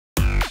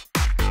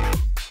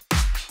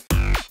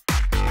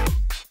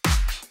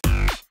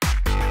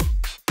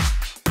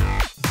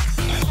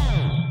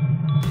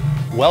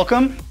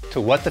Welcome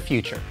to What the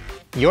Future,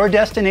 your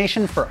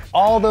destination for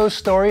all those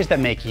stories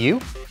that make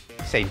you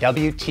say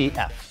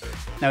WTF.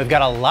 Now we've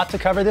got a lot to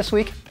cover this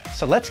week,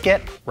 so let's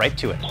get right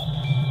to it.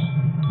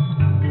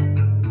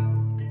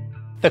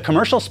 The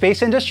commercial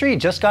space industry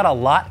just got a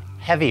lot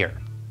heavier.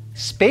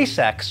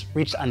 SpaceX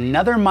reached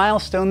another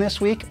milestone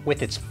this week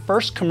with its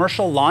first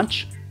commercial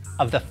launch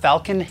of the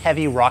Falcon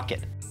Heavy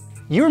rocket.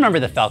 You remember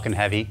the Falcon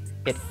Heavy?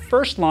 It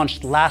first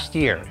launched last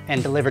year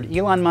and delivered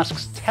Elon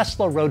Musk's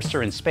Tesla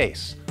Roadster in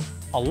space,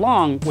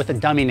 along with a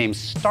dummy named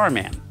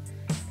Starman.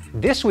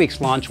 This week's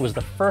launch was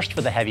the first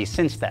for the Heavy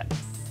since then.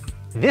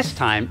 This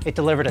time, it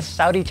delivered a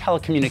Saudi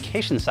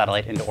telecommunications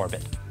satellite into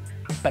orbit.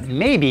 But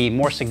maybe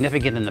more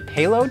significant than the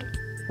payload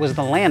was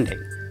the landing.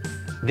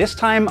 This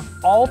time,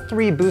 all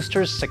three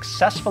boosters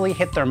successfully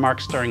hit their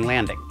marks during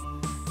landing.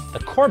 The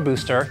core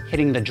booster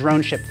hitting the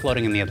drone ship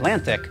floating in the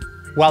Atlantic,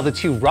 while the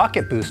two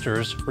rocket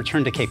boosters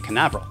returned to Cape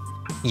Canaveral.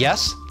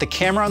 Yes, the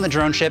camera on the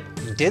drone ship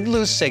did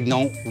lose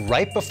signal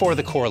right before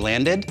the core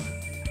landed,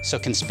 so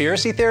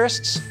conspiracy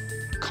theorists,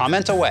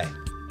 comment away.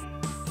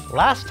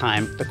 Last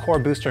time, the core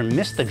booster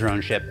missed the drone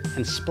ship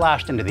and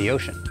splashed into the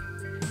ocean.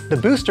 The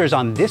boosters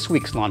on this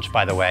week's launch,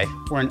 by the way,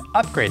 were an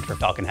upgrade for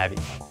Falcon Heavy.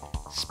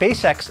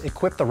 SpaceX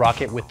equipped the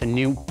rocket with the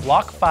new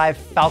Block 5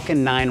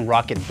 Falcon 9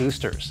 rocket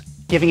boosters,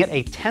 giving it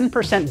a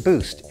 10%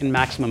 boost in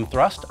maximum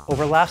thrust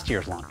over last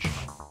year's launch.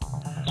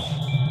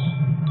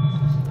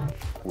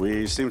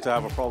 We seem to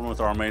have a problem with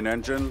our main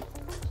engine.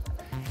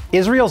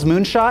 Israel's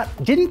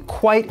moonshot didn't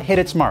quite hit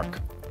its mark.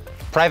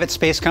 Private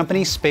space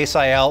company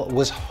SpaceX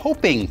was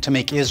hoping to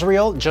make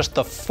Israel just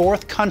the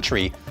fourth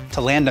country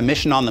to land a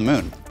mission on the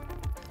moon.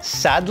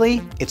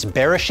 Sadly, its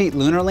Beresheet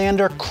lunar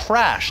lander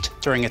crashed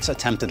during its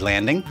attempted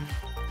landing.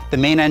 The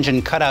main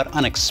engine cut out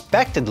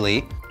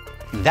unexpectedly.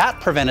 That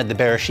prevented the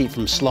Beresheet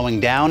from slowing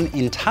down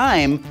in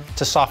time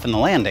to soften the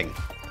landing,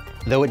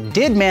 though it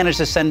did manage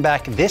to send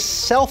back this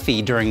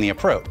selfie during the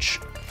approach.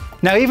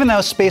 Now, even though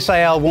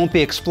SpaceX won't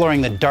be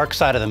exploring the dark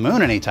side of the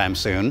moon anytime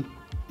soon,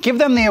 give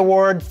them the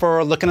award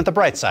for looking at the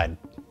bright side.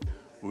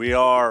 We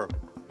are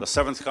the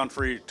 7th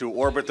country to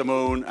orbit the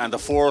moon and the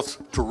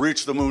 4th to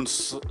reach the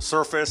moon's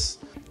surface.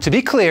 To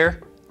be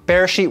clear,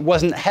 Beresheet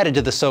wasn't headed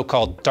to the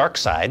so-called dark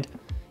side.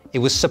 It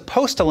was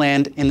supposed to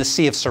land in the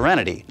Sea of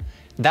Serenity.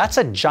 That's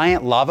a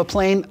giant lava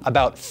plain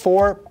about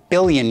 4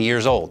 billion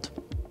years old.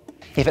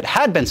 If it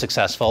had been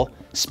successful,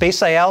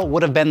 SpaceX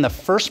would have been the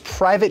first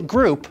private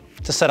group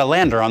to set a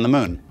lander on the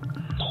moon.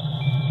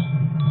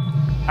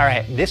 All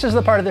right, this is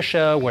the part of the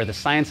show where the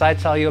science I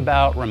tell you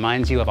about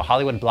reminds you of a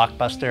Hollywood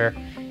blockbuster,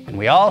 and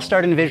we all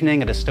start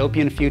envisioning a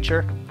dystopian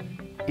future.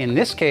 In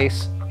this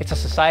case, it's a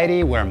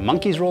society where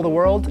monkeys rule the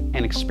world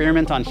and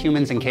experiment on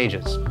humans in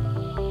cages.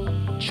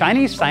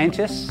 Chinese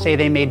scientists say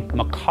they made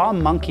macaw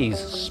monkeys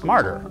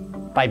smarter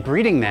by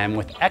breeding them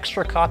with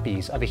extra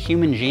copies of a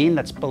human gene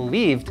that's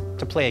believed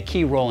to play a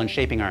key role in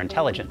shaping our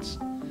intelligence.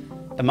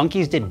 The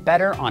monkeys did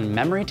better on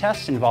memory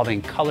tests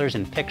involving colors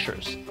and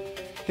pictures.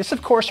 This,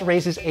 of course,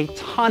 raises a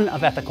ton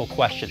of ethical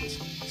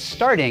questions,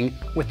 starting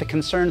with the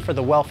concern for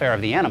the welfare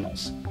of the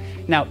animals.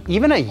 Now,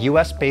 even a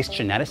US-based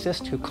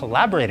geneticist who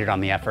collaborated on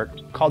the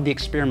effort called the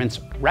experiments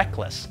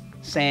reckless,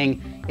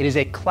 saying it is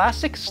a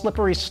classic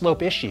slippery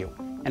slope issue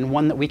and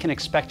one that we can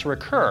expect to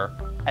recur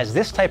as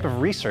this type of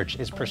research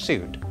is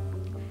pursued.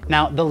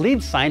 Now, the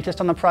lead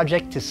scientist on the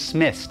project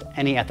dismissed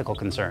any ethical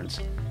concerns.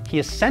 He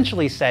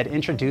essentially said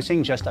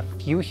introducing just a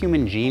few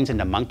human genes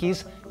into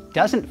monkeys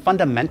doesn't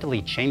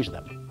fundamentally change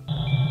them.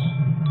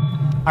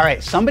 All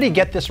right, somebody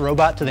get this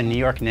robot to the New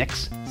York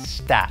Knicks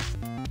stat.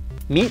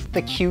 Meet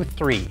the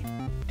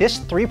Q3. This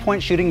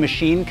three-point shooting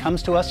machine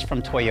comes to us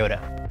from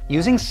Toyota.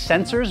 Using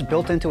sensors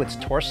built into its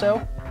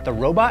torso, the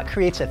robot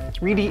creates a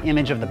 3D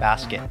image of the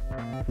basket.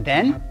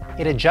 Then,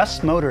 it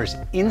adjusts motors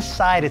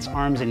inside its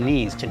arms and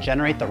knees to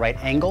generate the right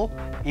angle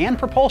and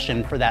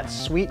propulsion for that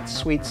sweet,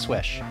 sweet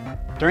swish.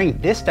 During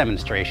this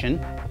demonstration,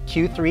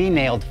 Q3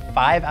 nailed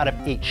 5 out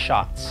of 8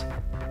 shots.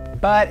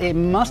 But it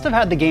must have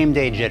had the game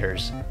day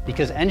jitters,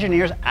 because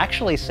engineers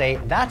actually say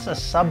that's a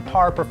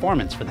subpar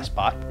performance for this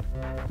bot.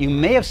 You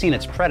may have seen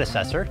its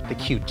predecessor, the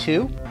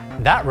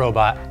Q2. That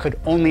robot could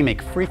only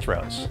make free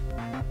throws.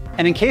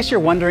 And in case you're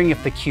wondering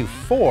if the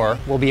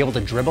Q4 will be able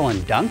to dribble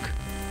and dunk,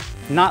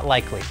 not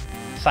likely.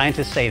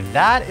 Scientists say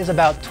that is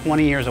about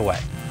 20 years away.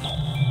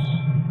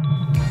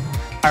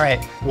 All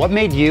right, what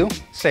made you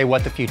say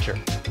what the future?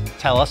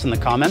 Tell us in the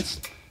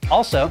comments.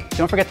 Also,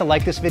 don't forget to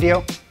like this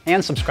video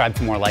and subscribe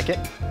for more like it.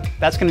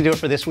 That's going to do it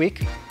for this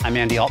week. I'm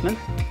Andy Altman.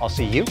 I'll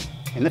see you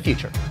in the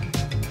future.